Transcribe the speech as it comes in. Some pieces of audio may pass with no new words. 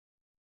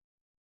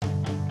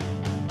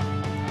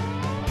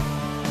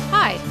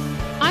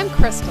I'm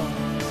Krystle,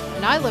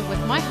 and I live with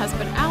my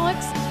husband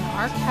Alex and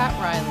our cat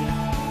Riley.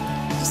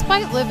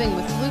 Despite living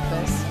with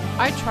lupus,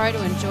 I try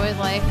to enjoy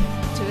life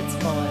to its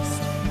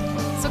fullest.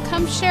 So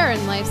come share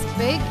in life's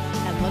big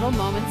and little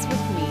moments with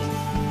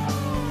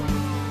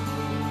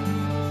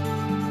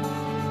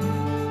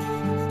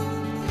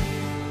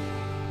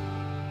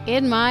me.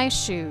 In my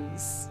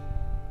shoes.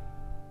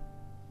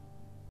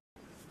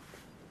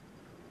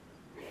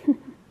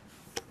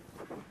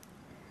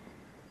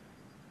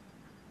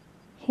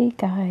 Hey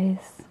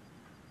guys,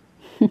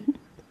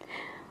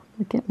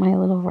 look at my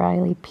little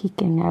Riley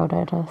peeking out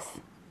at us.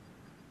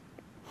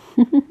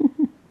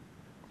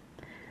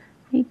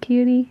 Hey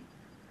cutie,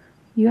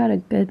 you had a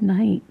good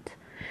night.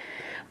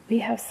 We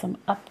have some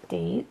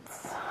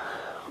updates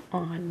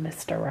on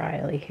Mr.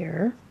 Riley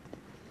here.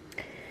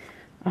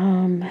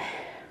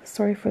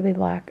 Sorry for the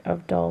lack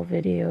of doll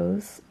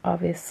videos.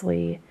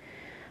 Obviously,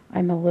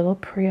 I'm a little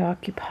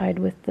preoccupied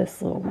with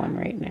this little one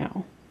right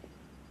now.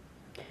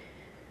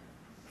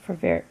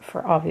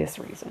 For obvious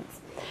reasons.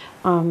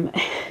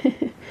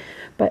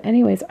 But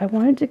anyways, I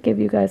wanted to give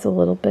you guys a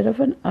little bit of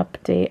an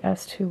update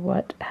as to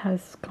what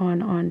has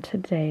gone on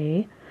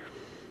today.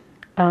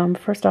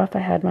 First off, I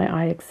had my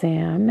eye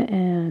exam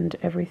and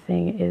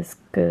everything is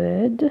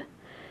good.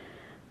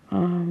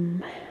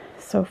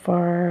 So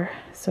far,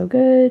 so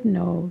good.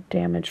 No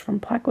damage from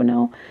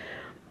Plaquenil,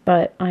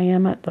 but I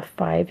am at the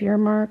 5-year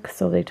mark,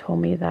 so they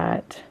told me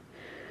that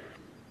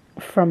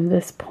from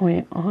this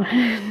point on,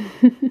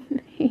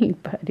 hey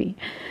buddy,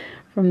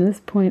 from this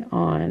point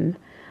on,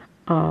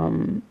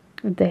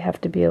 they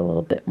have to be a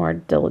little bit more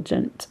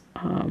diligent,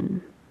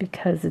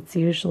 because it's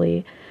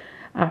usually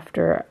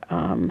after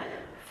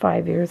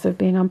 5 years of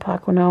being on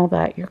Plaquenil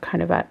that you're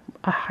kind of at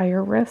a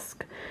higher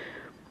risk.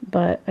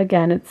 But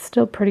again, it's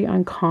still pretty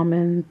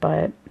uncommon,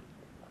 but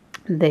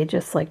they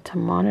just like to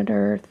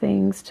monitor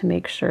things to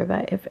make sure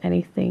that if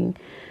anything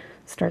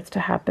starts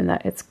to happen,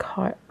 that it's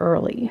caught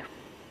early.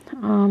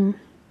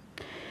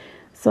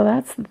 So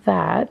that's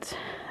that.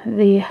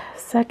 The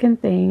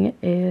second thing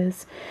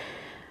is,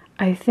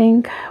 I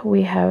think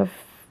we have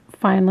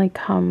finally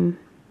come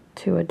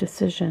to a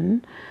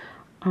decision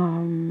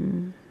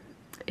in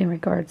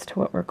regards to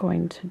what we're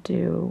going to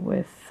do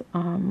with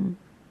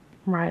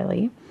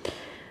Riley.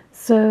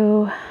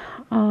 So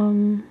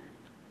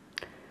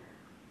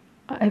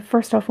I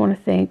first off want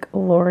to thank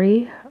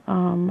Lori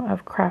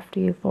of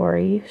Crafty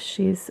Lori.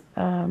 She's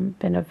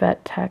been a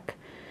vet tech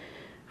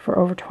for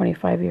over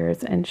 25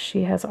 years, and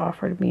she has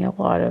offered me a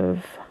lot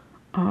of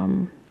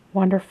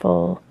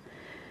wonderful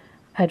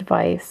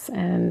advice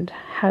and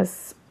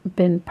has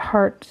been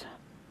part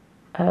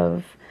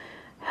of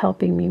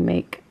helping me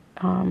make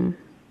a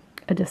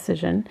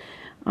decision.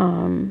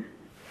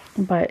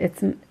 But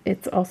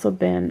it's also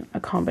been a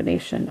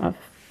combination of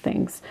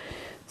things.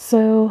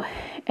 So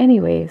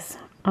anyways,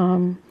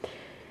 I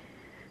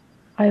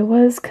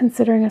was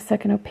considering a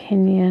second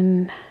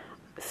opinion.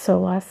 So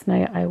last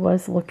night I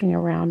was looking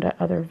around at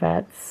other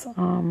vets.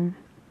 I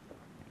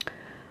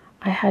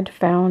had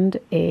found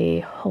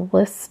a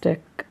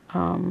holistic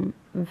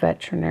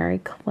veterinary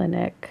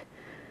clinic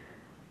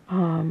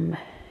in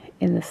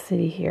the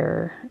city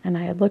here, and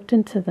I had looked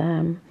into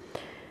them,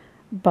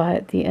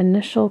 but the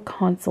initial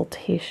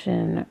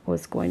consultation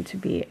was going to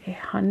be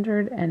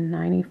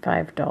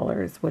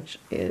 $195, which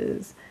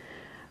is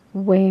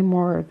way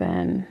more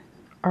than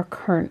our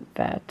current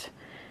vet.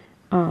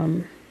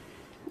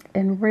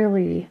 And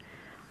really,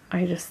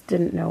 I just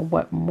didn't know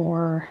what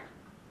more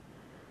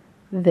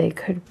they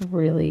could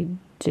really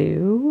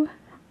do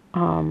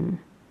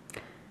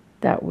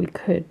that we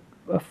could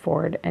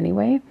afford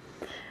anyway.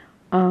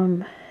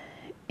 And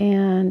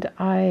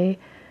I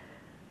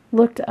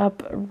looked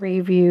up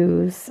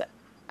reviews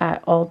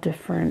at all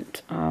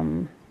different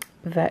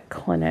vet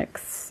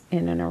clinics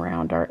in and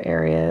around our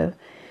area,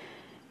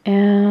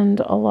 and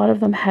a lot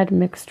of them had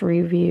mixed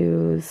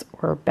reviews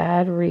or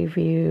bad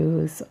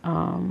reviews,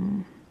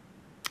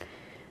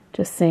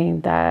 just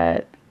saying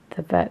that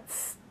the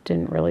vets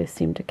didn't really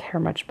seem to care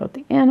much about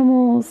the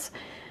animals,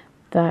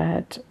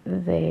 that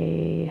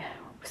they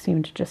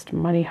seemed just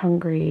money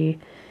hungry,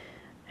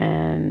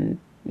 and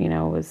you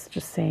know, was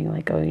just saying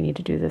like, oh, you need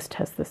to do this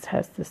test,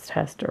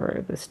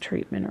 or this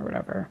treatment or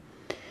whatever.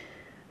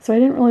 So I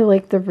didn't really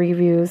like the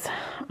reviews.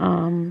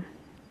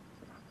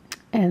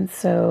 And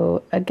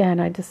so again,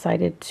 I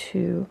decided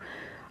to,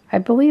 I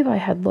believe I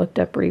had looked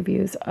up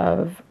reviews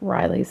of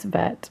Riley's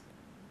vet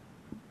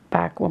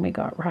back when we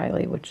got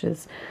Riley, which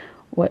is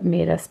what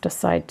made us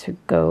decide to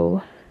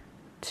go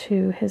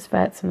to his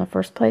vets in the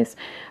first place.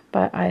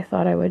 But I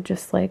thought I would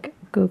just like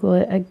Google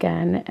it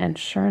again, and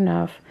sure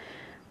enough,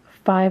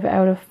 5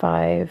 out of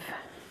 5,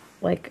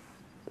 like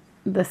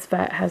this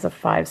vet has a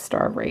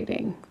 5-star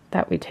rating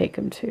that we take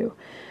him to.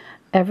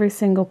 Every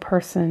single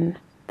person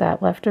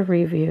that left a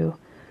review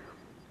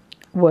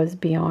was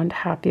beyond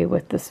happy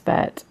with this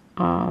vet,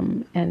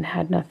 and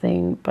had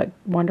nothing but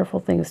wonderful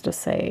things to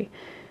say.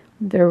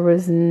 There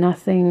was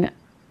nothing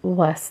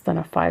less than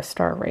a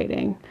 5-star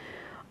rating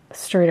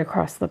straight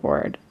across the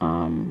board.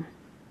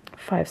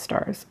 5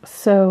 stars.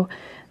 So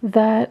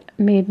that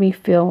made me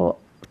feel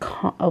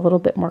a little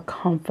bit more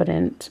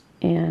confident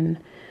in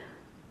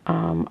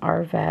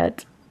our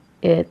vet.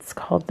 It's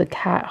called the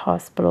Cat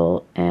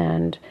Hospital,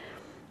 and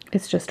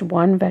it's just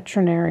one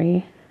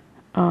veterinarian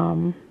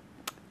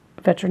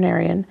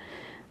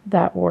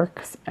that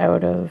works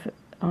out of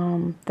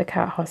the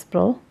Cat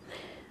Hospital,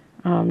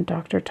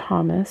 Dr.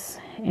 Thomas,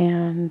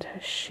 and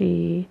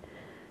she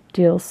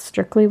deals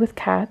strictly with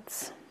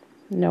cats,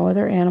 no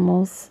other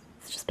animals.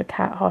 It's just a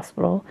cat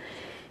hospital.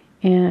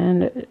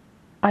 And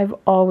I've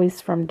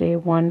always from day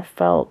one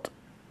felt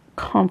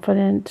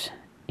confident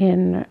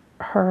in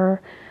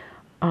her,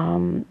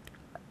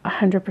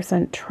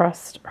 100%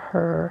 trust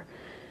her,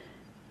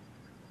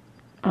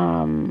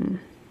 and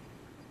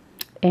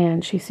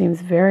she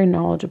seems very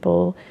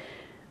knowledgeable.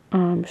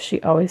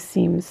 She always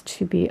seems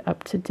to be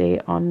up to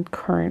date on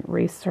current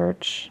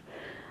research.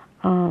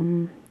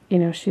 You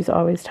know, she's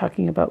always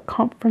talking about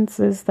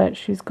conferences that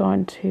she's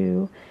gone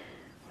to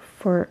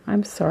for,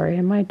 I'm sorry,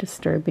 am I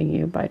disturbing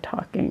you by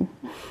talking?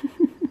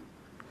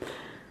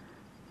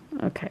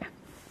 Okay.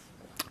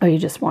 Oh, you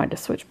just wanted to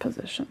switch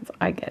positions.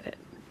 I get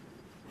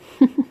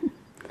it.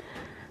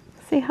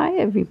 Say hi,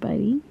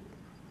 everybody.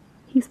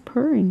 He's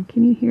purring.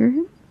 Can you hear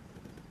him?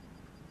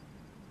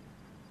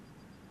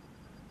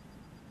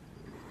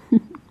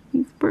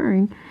 He's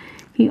purring.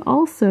 He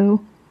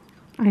also,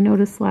 I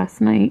noticed last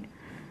night,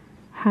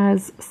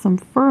 has some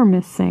fur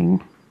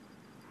missing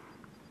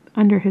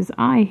under his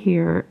eye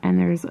here, and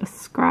there's a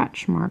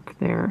scratch mark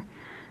there.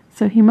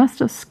 So he must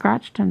have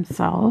scratched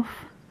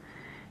himself,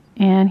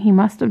 and he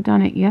must have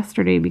done it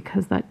yesterday,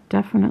 because that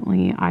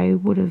definitely, I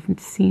would have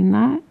seen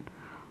that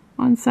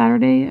on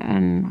Saturday,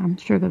 and I'm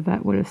sure the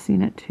vet would have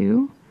seen it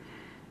too.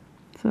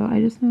 So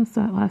I just noticed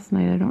that last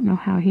night. I don't know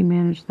how he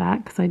managed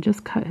that, because I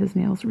just cut his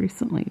nails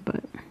recently,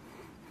 but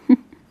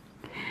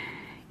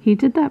he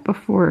did that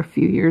before a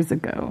few years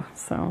ago,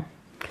 so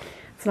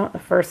it's not the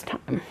first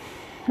time.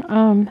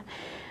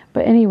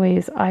 But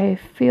anyways, I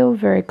feel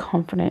very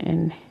confident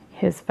in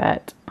his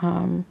vet.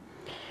 And,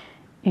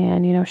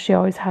 you know, she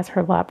always has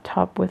her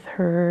laptop with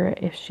her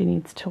if she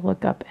needs to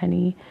look up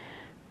any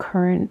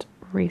current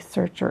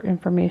research or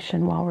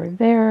information while we're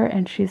there.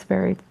 And she's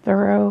very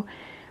thorough.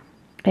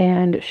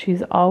 And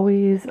she's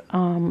always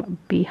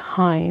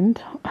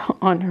behind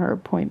on her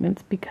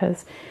appointments,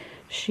 because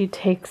she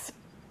takes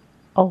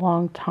a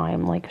long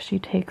time. Like, she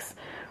takes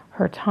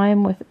her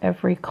time with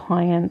every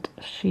client.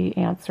 She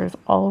answers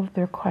all of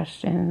their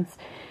questions.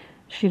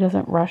 She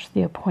doesn't rush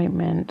the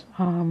appointment.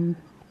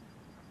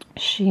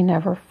 She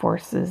never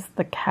forces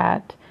the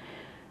cat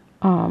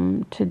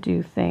to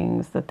do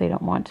things that they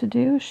don't want to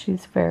do.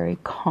 She's very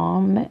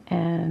calm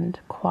and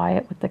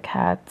quiet with the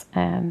cats,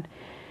 and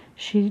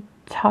she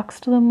talks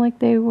to them like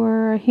they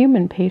were a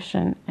human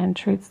patient and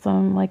treats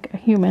them like a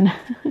human.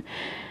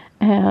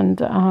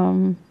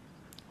 And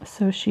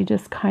so she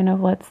just kind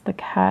of lets the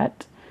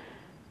cat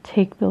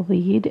take the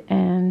lead,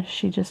 and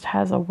she just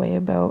has a way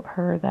about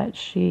her that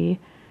she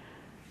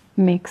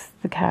makes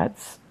the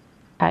cats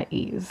at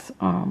ease.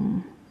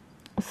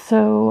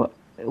 So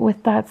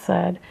with that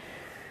said,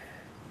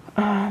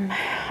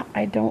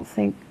 I don't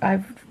think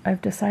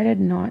I've decided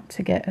not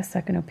to get a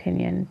second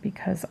opinion,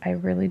 because I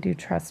really do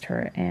trust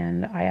her,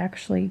 and I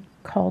actually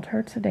called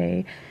her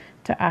today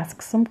to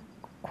ask some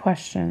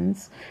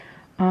questions,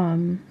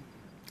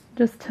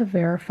 just to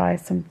verify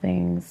some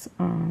things.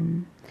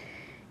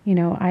 You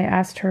know, I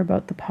asked her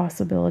about the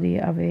possibility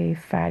of a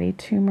fatty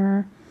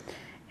tumor,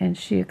 and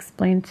she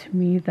explained to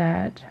me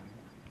that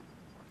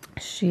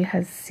she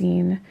has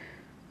seen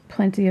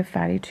plenty of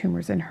fatty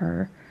tumors in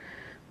her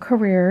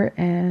career,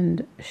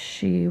 and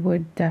she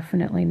would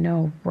definitely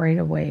know right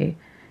away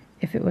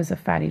if it was a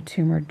fatty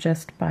tumor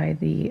just by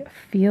the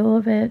feel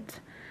of it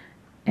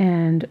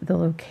and the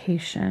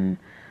location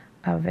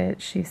of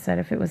it. She said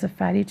if it was a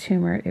fatty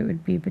tumor, it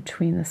would be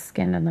between the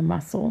skin and the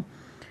muscle.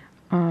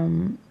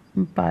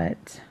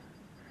 But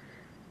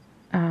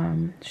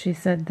she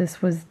said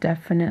this was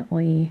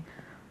definitely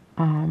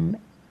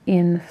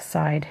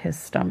inside his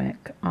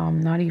stomach,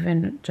 not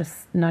even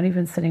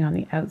sitting on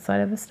the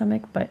outside of his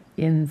stomach, but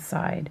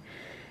inside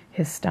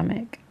his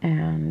stomach.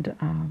 And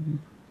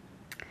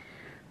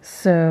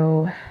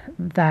so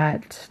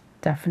that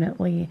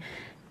definitely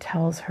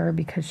tells her,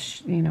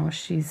 because you know,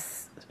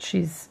 she's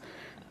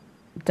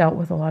dealt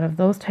with a lot of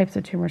those types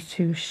of tumors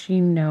too. She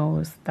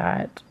knows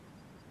that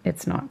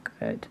it's not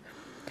good.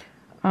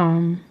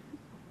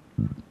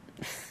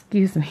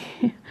 Excuse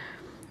me.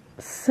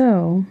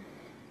 So,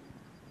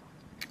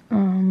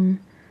 you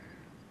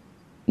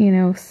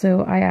know,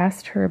 so I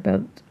asked her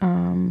about,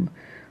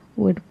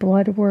 would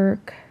blood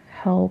work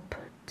help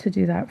to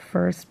do that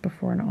first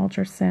before an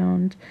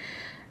ultrasound?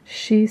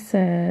 She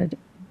said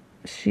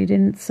she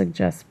didn't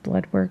suggest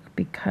blood work,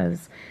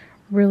 because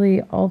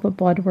really all the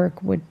blood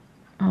work would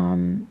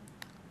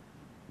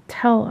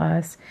tell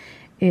us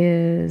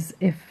is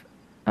if,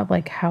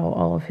 like, how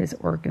all of his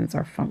organs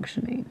are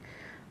functioning.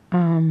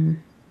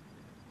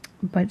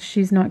 But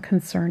she's not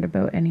concerned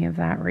about any of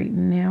that right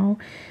now.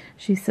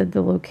 She said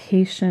the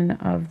location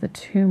of the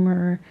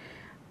tumor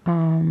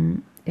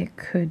It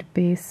could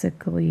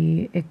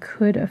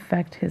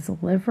affect his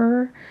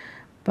liver,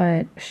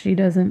 but she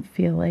doesn't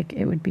feel like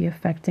it would be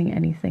affecting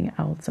anything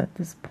else at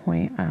this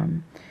point,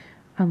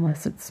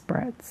 unless it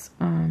spreads.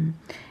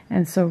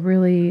 And so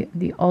really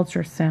the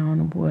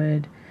ultrasound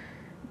would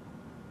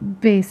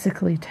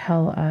basically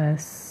tell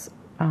us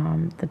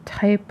the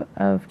type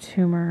of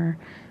tumor,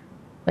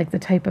 like the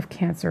type of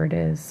cancer it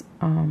is,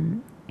 and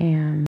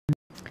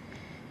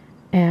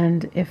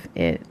if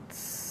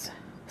it's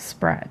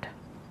spread.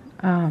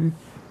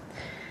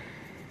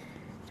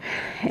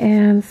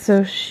 And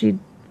so she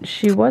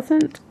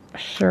wasn't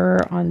sure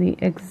on the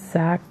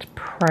exact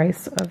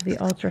price of the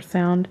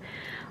ultrasound.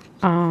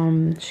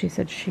 She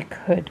said she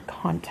could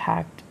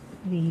contact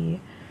the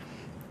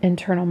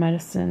internal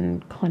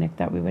medicine clinic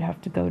that we would have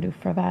to go to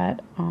for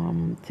that,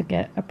 to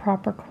get a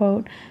proper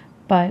quote.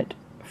 But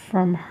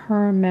from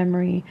her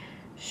memory,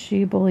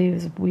 she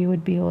believes we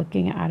would be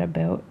looking at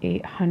about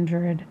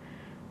 $800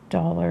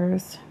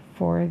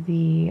 for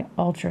the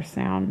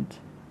ultrasound.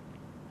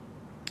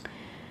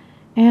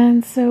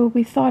 And so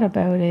we thought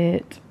about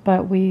it,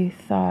 but we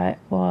thought,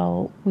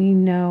 well, we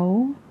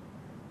know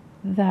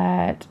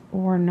that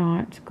we're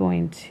not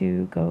going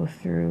to go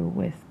through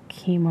with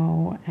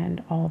chemo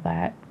and all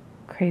that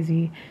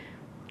crazy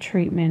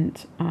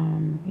treatment.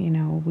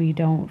 We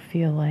don't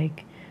feel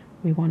like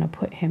we want to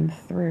put him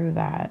through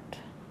that.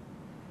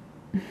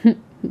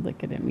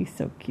 Look at him, he's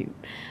so cute.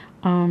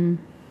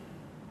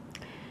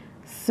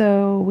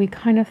 So we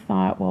kind of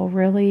thought, well,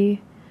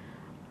 really,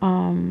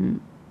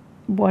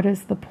 what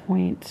is the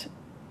point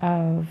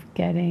of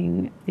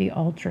getting the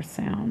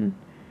ultrasound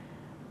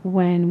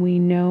when we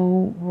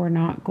know we're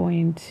not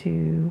going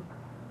to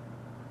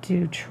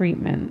do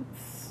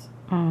treatments?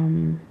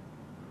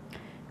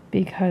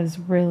 Because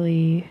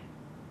really,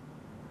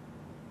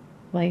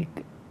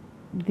 like,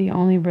 the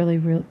only really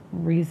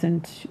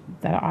reason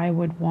that I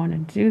would want to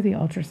do the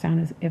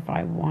ultrasound is if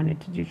I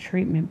wanted to do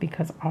treatment,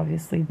 because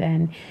obviously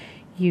then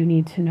you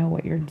need to know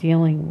what you're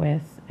dealing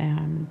with,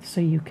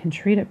 so you can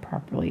treat it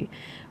properly.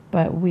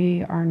 But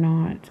we are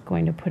not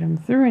going to put him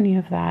through any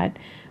of that,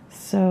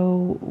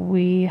 so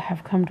we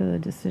have come to the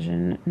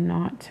decision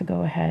not to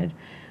go ahead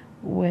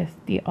with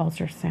the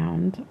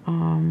ultrasound.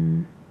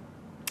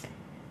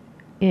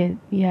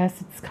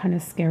 Yes, it's kind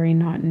of scary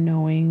not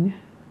knowing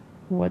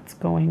what's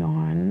going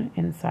on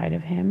inside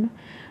of him,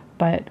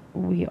 but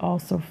we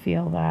also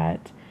feel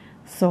that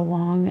so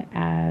long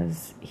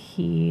as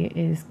he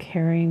is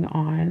carrying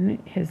on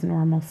his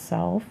normal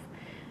self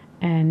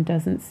and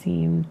doesn't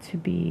seem to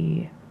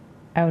be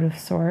out of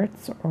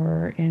sorts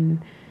or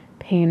in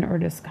pain or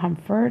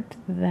discomfort,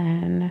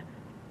 then,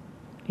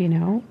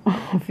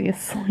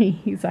 obviously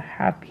he's a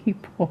happy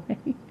boy.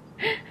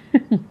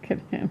 Look at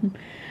him.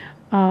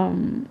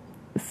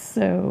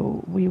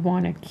 So we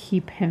want to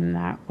keep him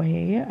that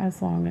way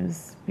as long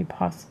as we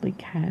possibly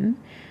can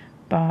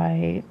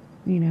by,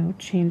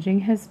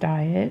 changing his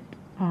diet,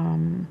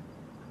 and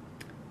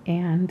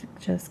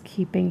just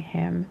keeping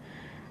him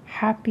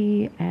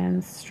happy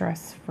and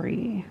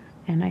stress-free.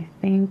 And I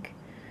think,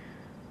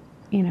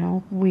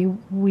 we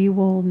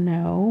will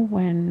know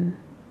when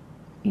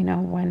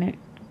it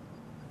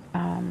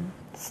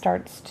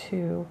starts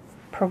to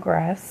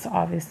progress.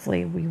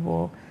 Obviously, we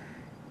will,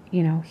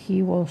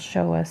 he will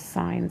show us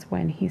signs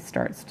when he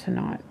starts to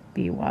not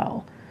be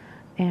well.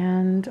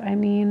 And I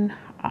mean,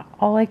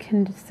 all I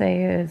can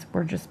say is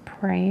we're just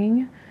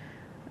praying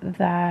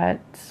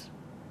that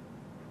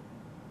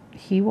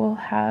he will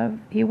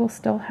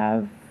still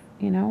have,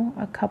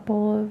 a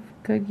couple of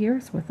good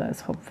years with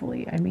us,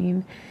 hopefully. I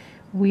mean,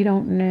 we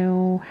don't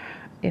know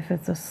if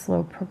it's a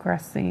slow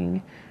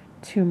progressing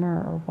tumor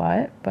or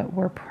what, but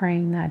we're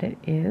praying that it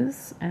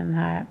is, and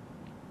that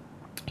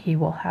he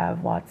will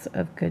have lots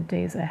of good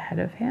days ahead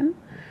of him,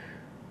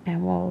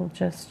 and we'll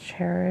just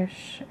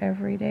cherish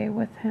every day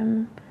with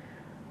him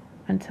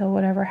until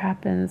whatever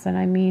happens. And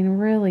I mean,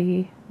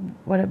 really,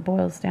 what it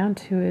boils down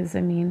to is,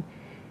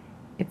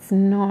 it's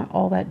not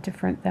all that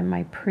different than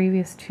my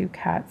previous two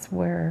cats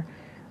where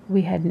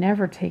we had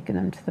never taken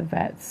them to the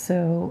vet.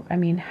 So,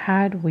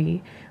 had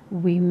we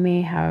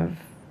may have,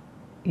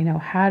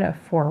 had a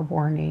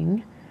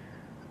forewarning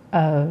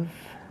of,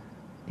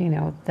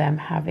 them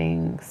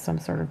having some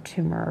sort of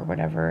tumor or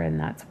whatever, and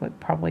that's what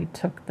probably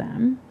took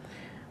them.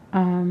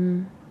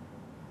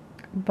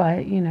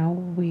 But,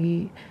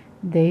 we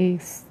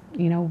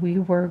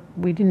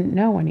didn't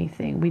know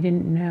anything. We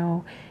didn't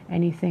know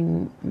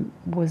anything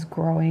was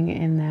growing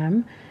in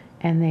them,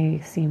 and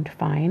they seemed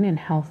fine and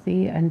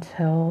healthy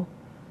until,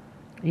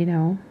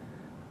 the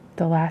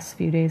last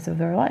few days of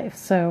their life.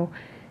 So,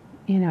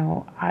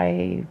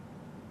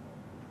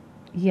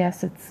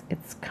 yes,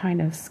 it's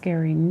kind of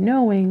scary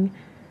knowing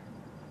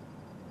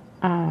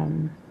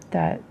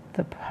that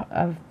the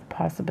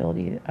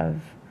possibility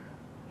of,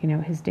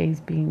 his days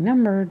being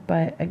numbered.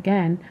 But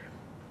again,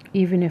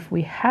 even if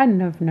we hadn't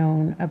have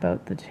known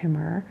about the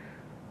tumor,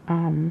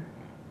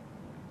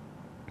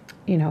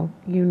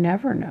 you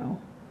never know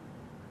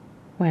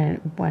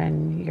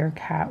when your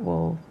cat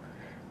will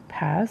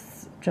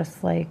pass,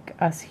 just like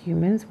us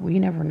humans. We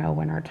never know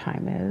when our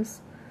time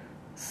is.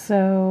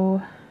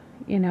 So,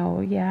 you know,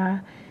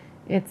 yeah,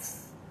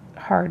 it's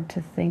hard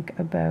to think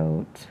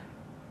about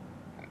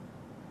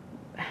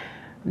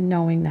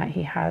knowing that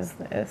he has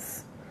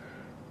this,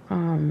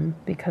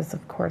 because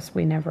of course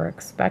we never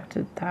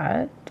expected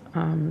that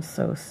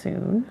so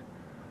soon.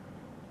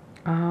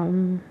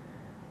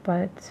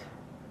 But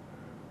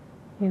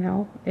you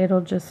know,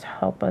 it'll just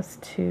help us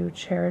to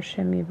cherish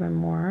him even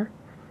more.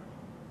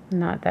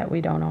 Not that we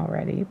don't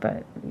already,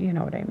 but you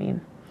know what I mean.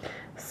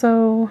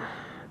 So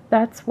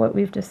that's what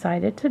we've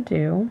decided to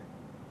do.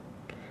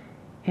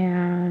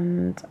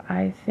 And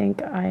I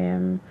think I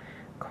am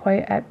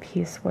quite at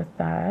peace with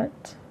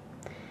that.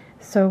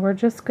 So we're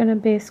just going to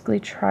basically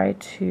try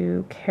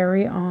to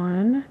carry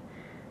on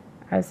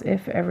as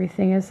if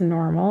everything is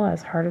normal,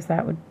 as hard as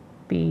that would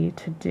be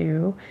to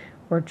do.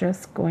 We're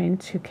just going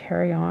to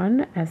carry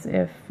on as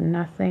if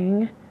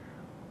nothing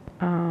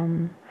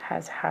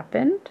has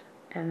happened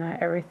and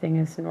that everything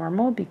is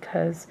normal,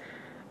 because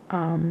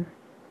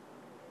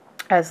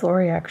as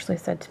Lori actually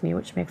said to me,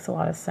 which makes a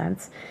lot of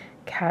sense,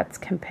 cats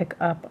can pick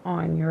up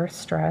on your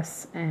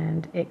stress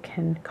and it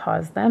can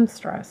cause them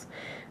stress.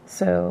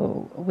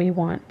 So we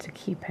want to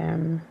keep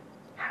him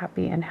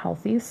happy and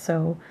healthy.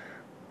 So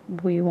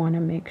we want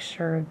to make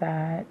sure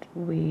that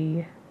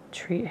we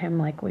treat him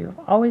like we've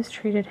always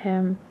treated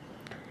him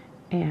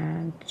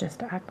and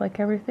just act like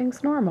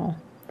everything's normal.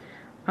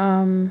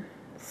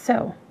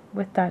 So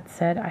with that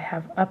said, I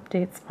have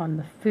updates on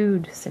the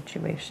food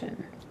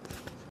situation.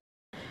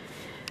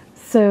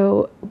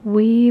 So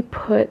we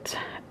put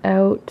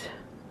out,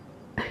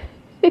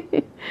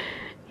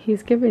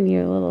 he's giving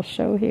you a little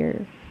show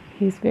here.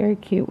 He's very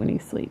cute when he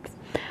sleeps.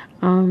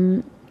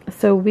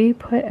 So we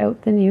put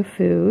out the new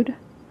food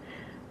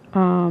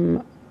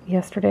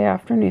yesterday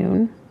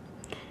afternoon,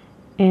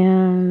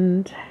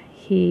 and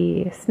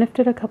he sniffed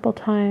it a couple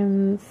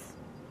times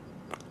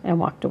and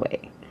walked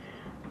away.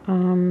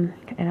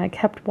 And I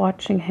kept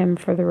watching him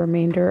for the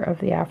remainder of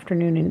the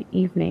afternoon and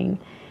evening,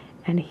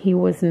 and he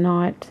was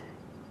not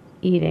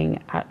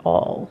eating at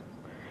all.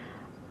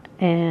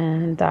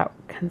 And that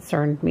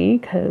concerned me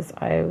because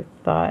I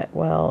thought,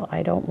 well,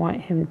 I don't want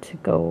him to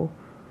go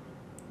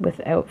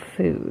without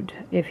food.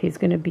 If he's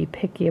going to be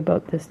picky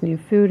about this new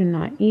food and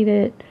not eat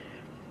it,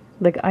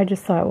 like, I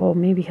just thought, well,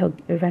 maybe he'll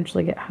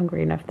eventually get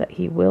hungry enough that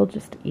he will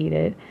just eat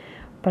it.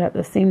 But at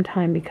the same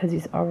time, because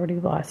he's already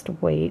lost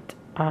weight,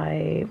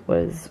 I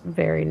was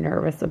very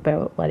nervous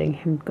about letting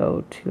him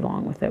go too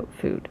long without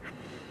food.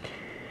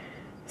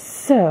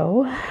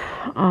 So,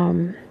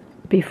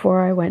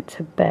 before I went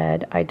to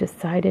bed, I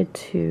decided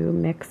to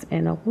mix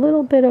in a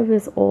little bit of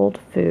his old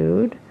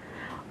food,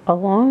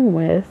 along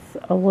with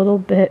a little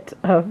bit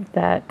of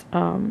that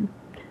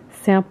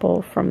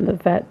sample from the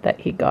vet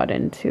that he got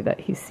into that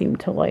he seemed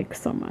to like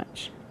so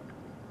much.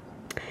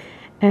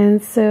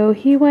 And so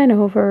he went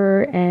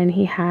over and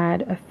he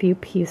had a few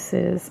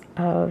pieces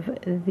of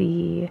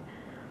the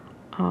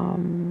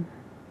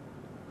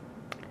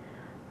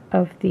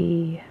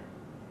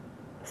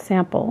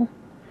sample.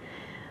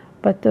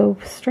 But the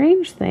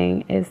strange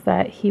thing is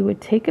that he would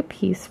take a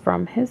piece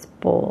from his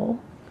bowl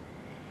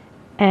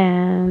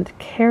and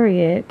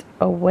carry it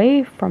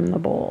away from the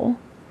bowl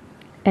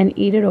and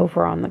eat it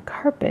over on the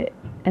carpet.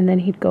 And then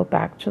he'd go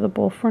back to the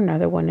bowl for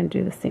another one and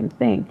do the same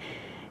thing.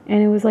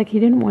 And it was like he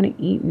didn't want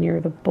to eat near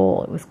the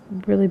bowl. It was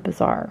really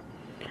bizarre.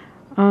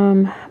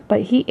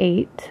 But he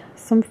ate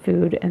some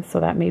food, and so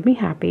that made me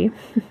happy.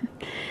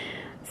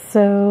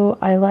 So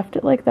I left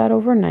it like that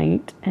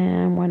overnight,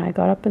 and when I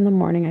got up in the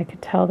morning, I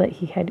could tell that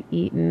he had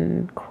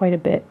eaten quite a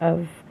bit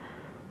of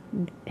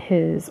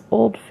his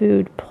old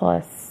food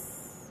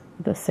plus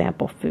the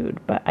sample food,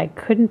 but I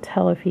couldn't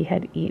tell if he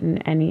had eaten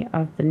any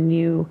of the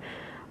new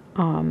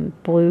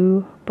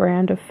blue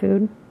brand of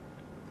food.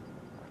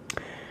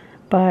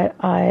 But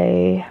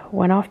I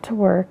went off to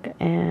work,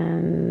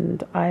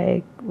 and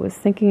I was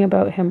thinking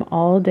about him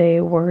all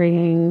day,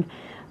 worrying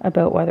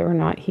about whether or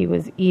not he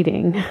was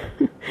eating.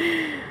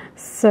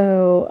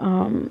 So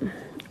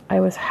I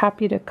was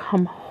happy to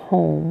come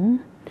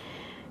home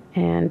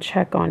and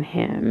check on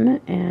him,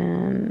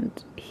 and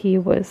he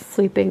was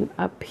sleeping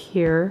up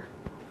here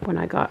when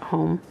I got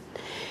home.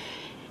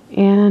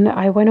 And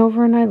I went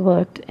over and I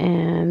looked,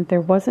 and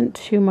there wasn't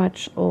too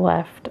much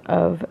left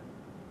of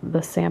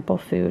the sample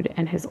food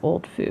and his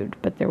old food,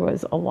 but there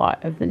was a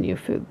lot of the new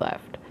food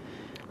left.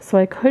 So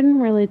I couldn't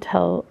really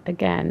tell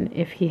again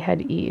if he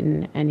had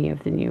eaten any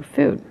of the new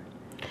food.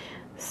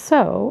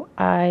 So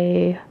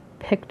I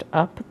picked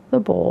up the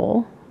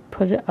bowl,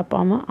 put it up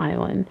on the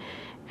island,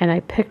 and I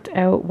picked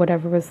out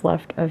whatever was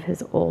left of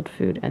his old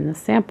food and the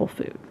sample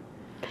food.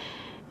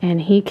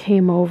 And he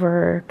came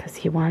over because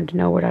he wanted to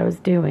know what I was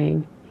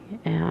doing.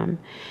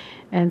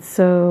 And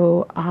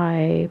so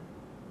I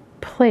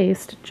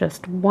placed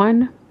just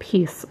one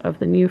piece of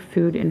the new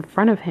food in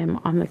front of him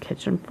on the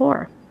kitchen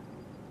floor.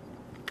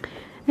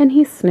 And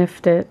he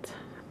sniffed it,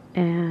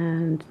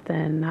 and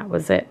then that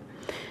was it.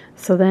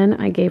 So then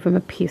I gave him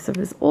a piece of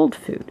his old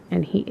food,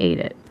 and he ate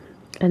it.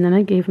 And then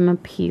I gave him a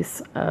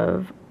piece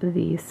of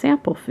the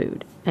sample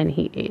food, and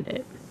he ate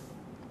it.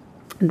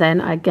 Then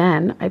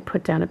again, I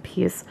put down a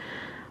piece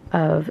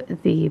of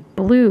the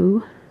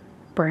blue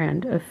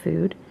brand of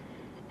food,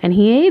 and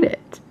he ate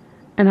it.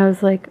 And I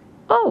was like,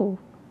 oh,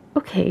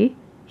 okay,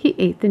 he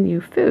ate the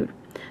new food.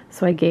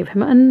 So I gave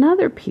him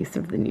another piece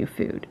of the new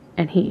food,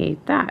 and he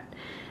ate that.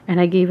 And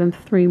I gave him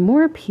 3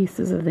 more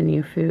pieces of the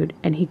new food,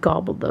 and he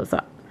gobbled those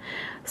up.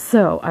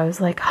 So I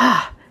was like,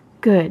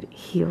 good,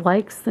 he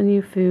likes the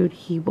new food,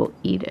 he will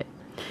eat it.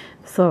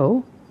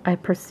 So I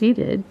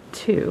proceeded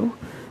to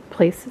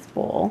place his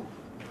bowl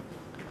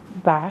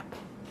back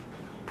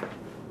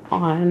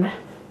on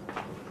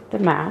the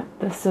mat.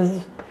 This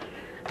is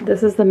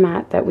the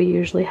mat that we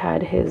usually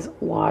had his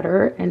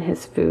water and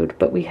his food,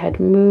 but we had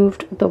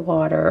moved the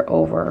water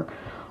over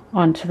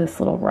onto this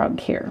little rug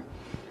here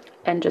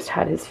and just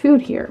had his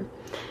food here.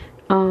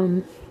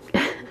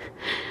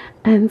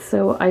 And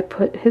so I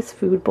put his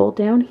food bowl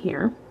down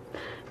here,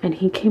 and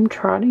he came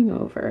trotting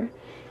over,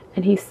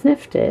 and he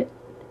sniffed it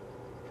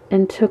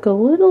and took a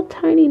little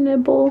tiny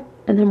nibble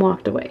and then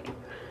walked away.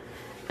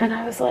 And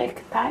I was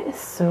like, that is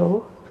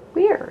so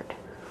weird.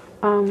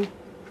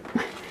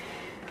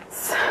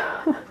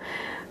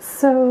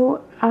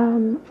 So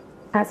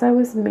as I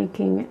was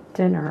making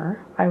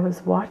dinner, I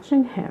was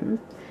watching him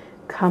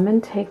come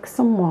and take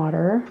some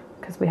water,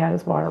 because we had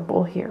his water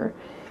bowl here.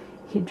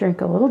 He'd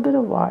drink a little bit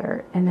of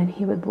water, and then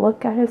he would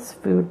look at his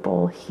food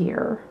bowl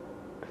here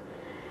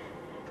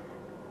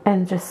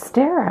and just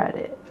stare at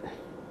it.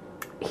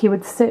 He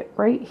would sit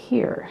right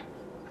here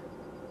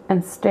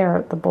and stare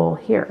at the bowl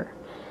here.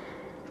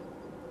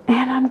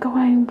 And I'm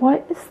going,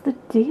 what is the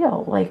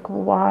deal? Like,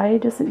 why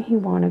doesn't he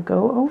want to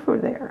go over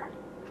there?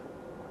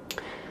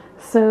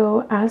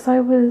 So as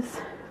I was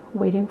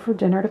waiting for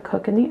dinner to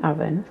cook in the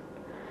oven,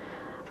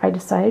 I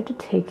decided to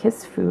take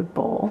his food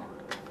bowl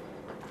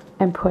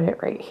and put it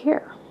right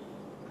here.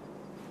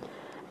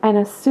 And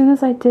as soon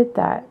as I did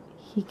that,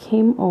 he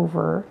came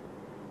over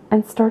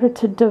and started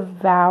to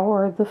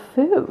devour the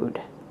food,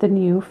 the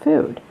new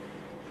food.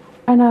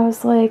 And I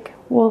was like,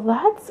 well,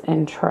 that's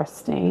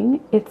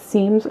interesting. It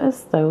seems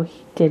as though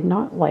he did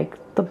not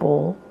like the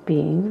bowl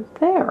being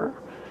there.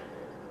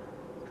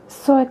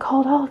 So I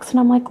called Alex and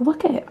I'm like,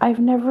 look at it. I've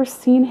never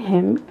seen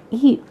him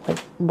eat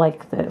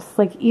like this.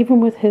 Like,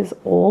 even with his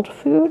old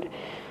food,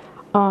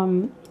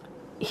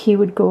 he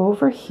would go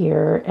over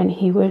here and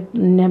he would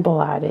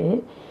nibble at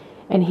it,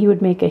 and he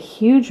would make a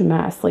huge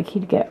mess. Like,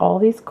 he'd get all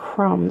these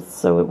crumbs.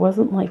 So it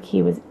wasn't like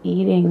he was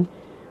eating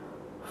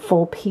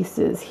full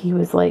pieces. He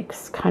was like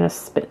kind of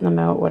spitting them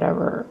out,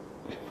 whatever.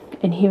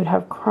 And he would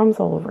have crumbs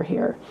all over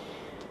here.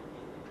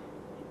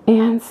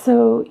 And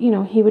so, you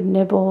know, he would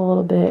nibble a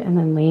little bit and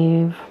then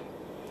leave,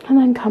 and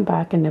then come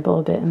back and nibble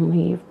a bit and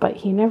leave. But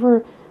he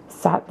never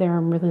sat there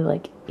and really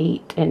like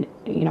ate and,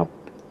 you know,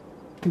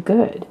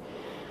 good.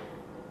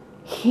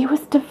 He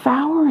was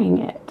devouring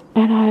it.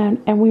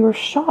 And we were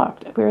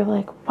shocked. We were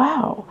like,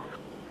 wow.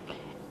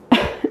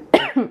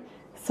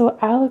 So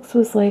Alex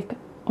was like,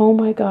 oh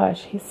my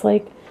gosh. He's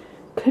like,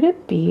 could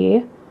it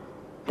be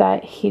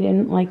that he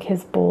didn't like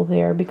his bowl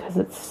there because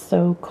it's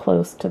so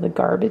close to the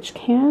garbage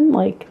can?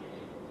 Like,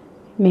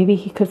 maybe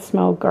he could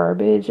smell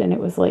garbage and it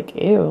was like,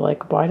 ew,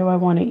 like, why do I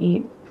want to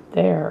eat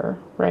there,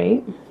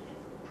 right?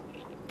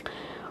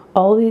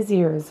 All these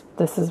years,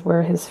 this is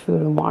where his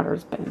food and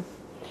water's been.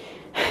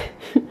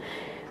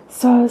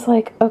 So I was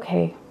like,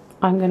 okay,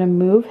 I'm going to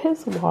move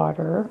his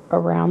water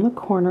around the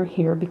corner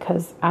here,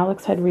 because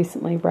Alex had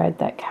recently read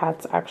that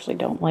cats actually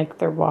don't like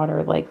their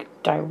water like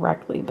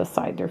directly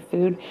beside their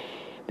food,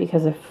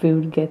 because if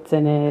food gets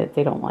in it,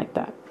 they don't like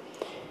that.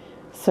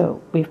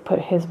 So we've put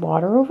his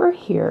water over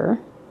here,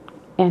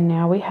 and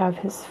now we have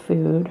his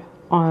food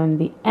on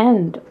the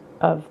end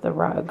of the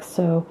rug.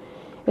 So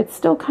it's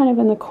still kind of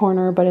in the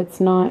corner, but it's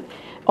not.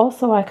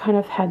 Also, I kind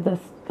of had the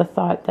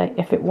thought that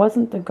if it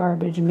wasn't the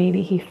garbage,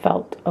 maybe he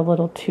felt a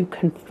little too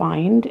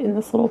confined in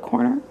this little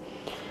corner.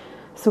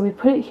 So we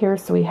put it here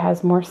so he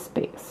has more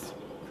space.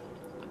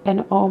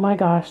 And oh my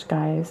gosh,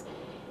 guys,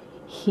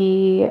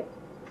 he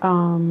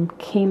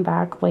came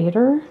back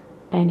later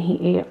and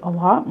he ate a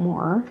lot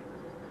more.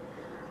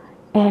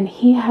 And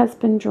he has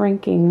been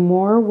drinking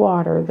more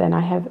water than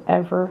I have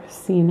ever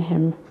seen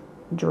him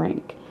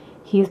drink.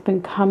 He's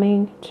been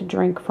coming to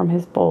drink from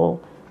his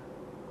bowl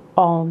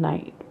all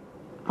night.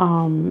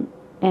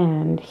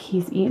 And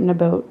he's eaten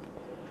about,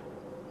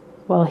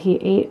 well, he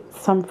ate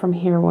some from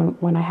here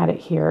when I had it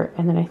here.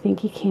 And then I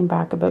think he came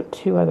back about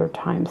 2 other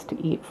times to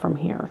eat from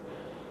here.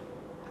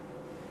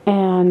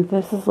 And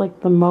this is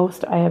like the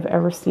most I have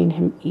ever seen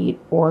him eat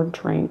or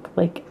drink,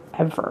 like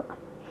ever.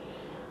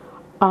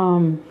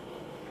 And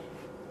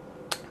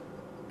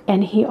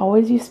he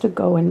always used to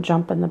go and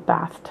jump in the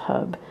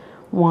bathtub,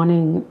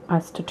 wanting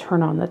us to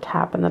turn on the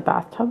tap in the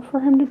bathtub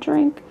for him to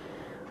drink.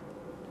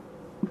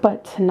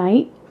 But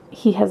tonight,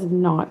 he has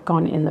not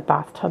gone in the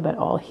bathtub at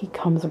all. He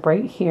comes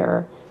right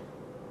here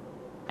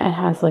and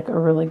has like a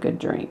really good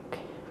drink.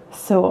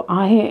 So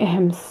I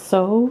am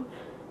so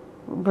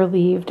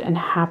relieved and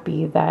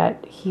happy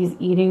that he's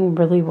eating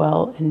really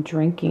well and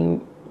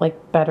drinking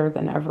like better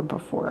than ever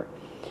before.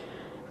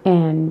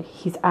 And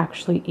he's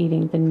actually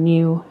eating the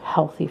new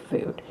healthy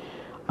food.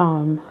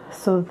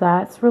 So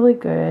that's really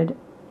good.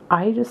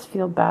 I just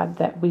feel bad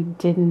that we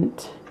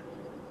didn't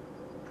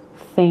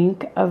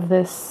think of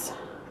this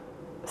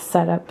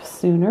setup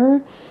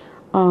sooner.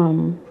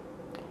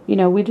 You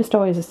know, we just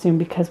always assumed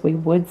because we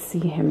would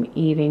see him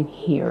eating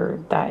here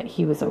that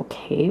he was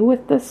okay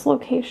with this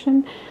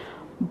location.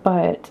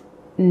 But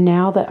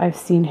now that I've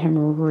seen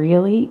him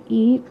really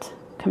eat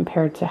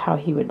compared to how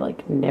he would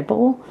like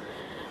nibble,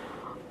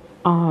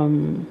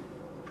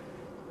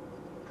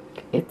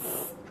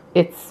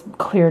 it's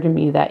clear to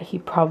me that he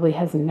probably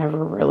has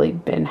never really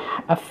been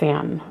a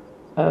fan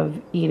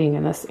of eating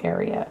in this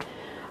area.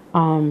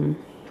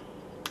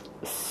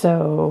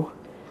 So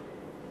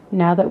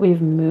now that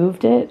we've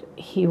moved it,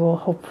 he will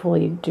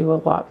hopefully do a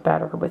lot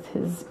better with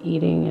his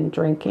eating and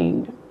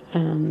drinking.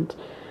 And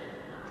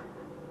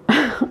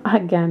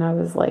again, I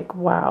was like,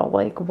 wow,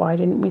 like, why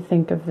didn't we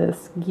think of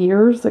this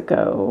years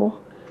ago?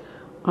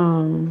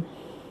 You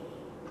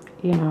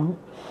know,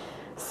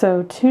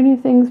 so 2 new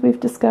things we've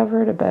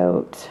discovered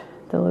about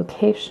the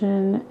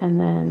location, and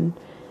then,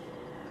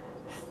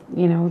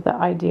 you know, the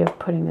idea of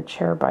putting a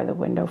chair by the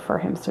window for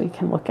him so he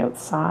can look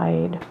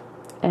outside.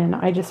 And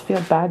I just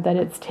feel bad that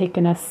it's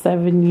taken us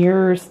 7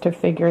 years to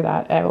figure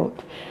that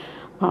out.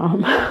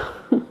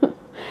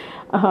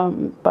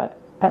 But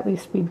at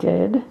least we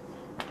did,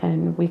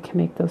 and we can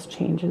make those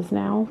changes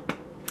now.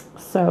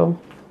 So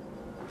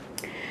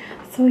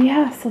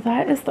yeah, so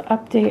that is the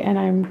update, and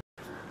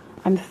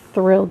I'm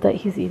thrilled that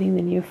he's eating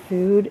the new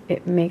food.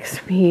 It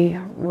makes me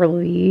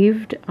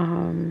relieved,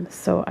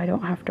 so I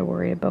don't have to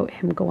worry about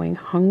him going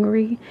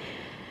hungry.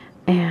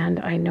 And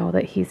I know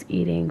that he's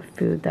eating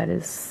food that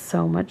is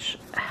so much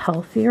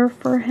healthier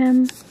for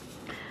him.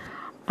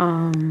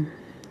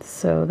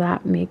 So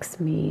that makes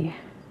me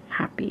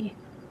happy.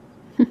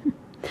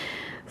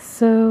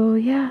 So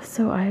yeah,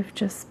 so I've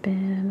just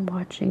been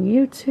watching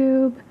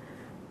YouTube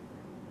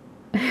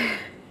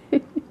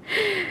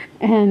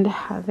and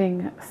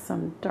having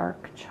some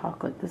dark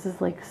chocolate. This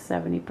is like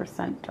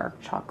 70%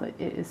 dark chocolate.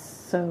 It is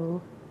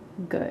so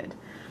good.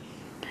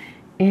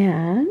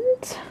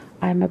 And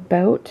I'm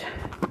about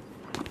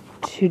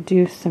to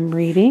do some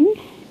reading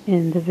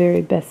in the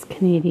Very Best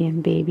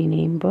Canadian Baby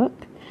Name Book.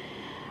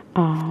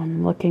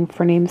 Looking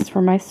for names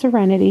for my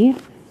Serenity.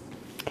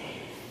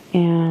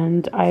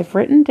 And I've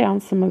written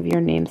down some of your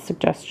name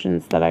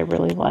suggestions that I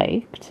really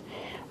liked,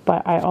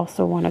 but I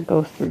also want to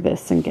go through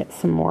this and get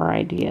some more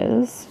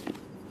ideas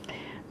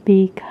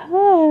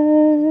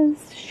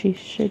because she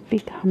should be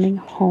coming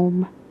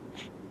home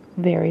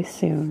very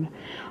soon.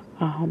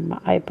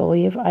 I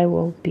believe I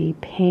will be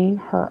paying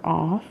her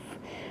off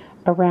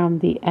around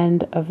the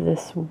end of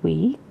this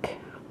week,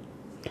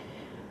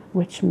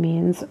 which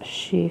means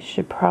she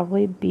should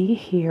probably be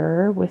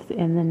here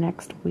within the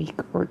next week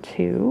or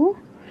 2.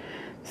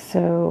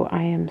 So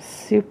I am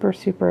super,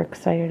 super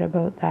excited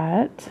about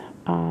that.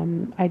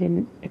 I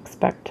didn't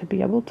expect to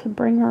be able to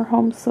bring her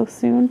home so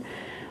soon,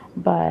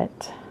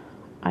 but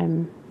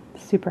I'm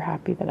super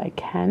happy that I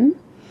can.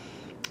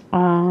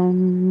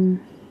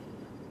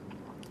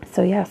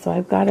 So yeah, so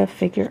I've got to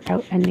figure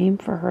out a name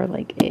for her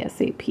like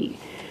ASAP.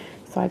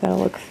 So I got to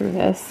look through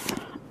this.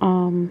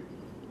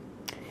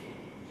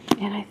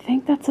 And I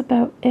think that's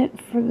about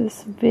it for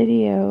this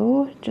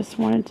video. Just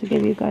wanted to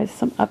give you guys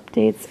some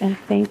updates, and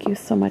thank you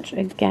so much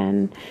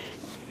again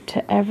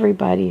to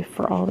everybody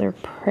for all their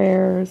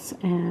prayers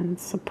and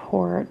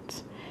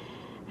support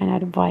and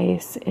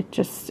advice.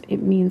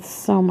 It means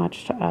so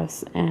much to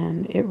us,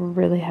 and it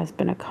really has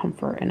been a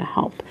comfort and a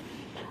help.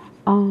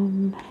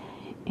 And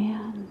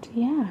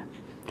yeah.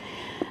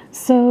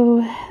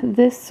 So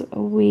this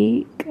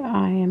week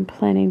I am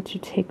planning to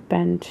take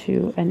Ben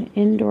to an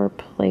indoor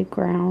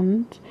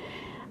playground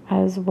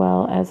as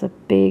well as a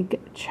big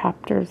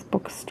Chapters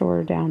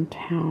bookstore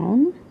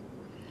downtown.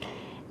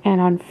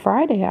 And on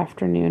Friday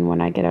afternoon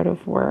when I get out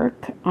of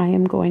work, I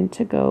am going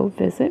to go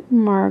visit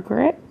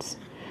Margaret.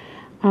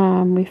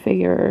 We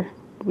figure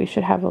we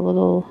should have a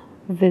little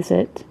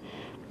visit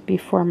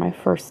before my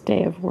first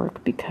day of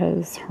work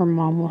because her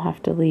mom will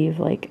have to leave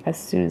like as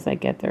soon as I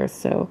get there.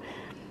 So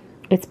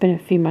it's been a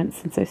few months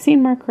since I've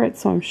seen Margaret,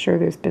 so I'm sure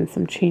there's been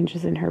some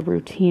changes in her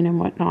routine and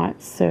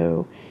whatnot.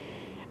 So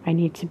I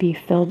need to be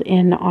filled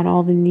in on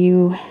all the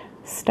new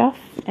stuff,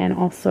 and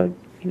also,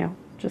 you know,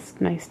 just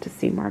nice to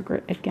see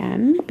Margaret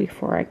again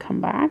before I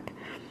come back.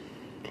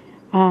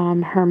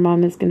 Her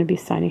mom is going to be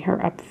signing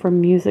her up for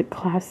music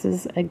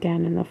classes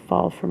again in the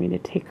fall for me to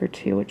take her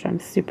to, which I'm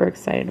super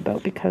excited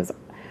about because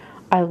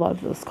I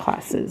love those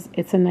classes.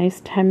 It's a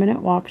nice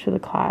 10-minute walk to the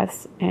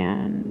class,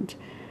 and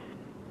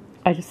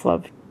I just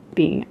love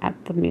being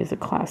at the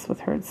music class with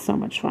her. It's so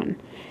much fun.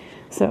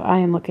 So I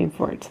am looking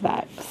forward to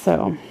that.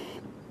 So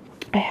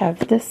I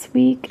have this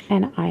week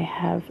and I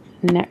have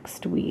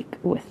next week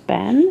with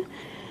Ben,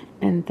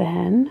 and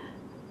then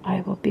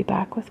I will be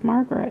back with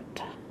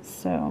Margaret.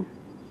 So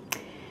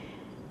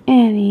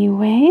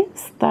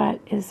anyways, that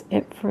is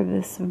it for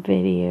this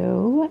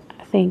video.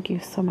 Thank you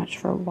so much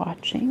for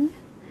watching,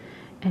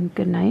 and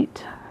good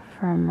night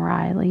from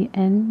Riley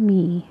and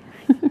me.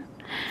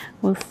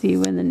 We'll see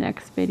you in the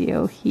next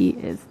video. He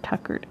is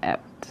tuckered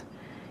out.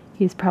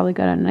 He's probably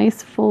got a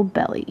nice full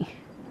belly.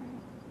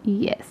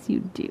 Yes, you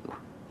do.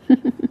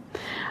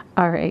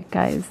 All right,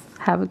 guys.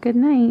 Have a good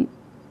night.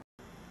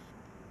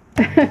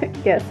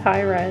 Yes,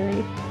 hi,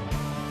 Riley.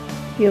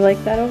 You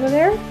like that over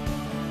there?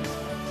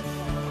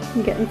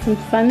 I'm getting some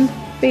sun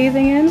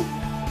bathing in.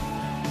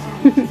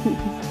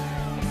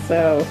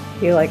 So,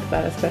 you like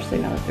that, especially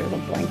now that there's a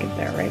blanket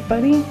there, right,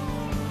 buddy?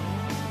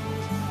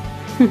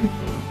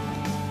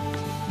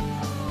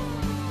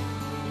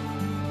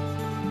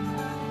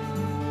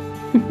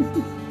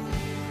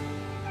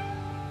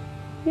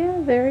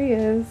 Yeah, there he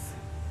is.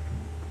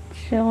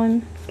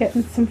 Chilling,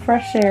 getting some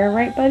fresh air,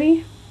 right,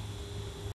 buddy?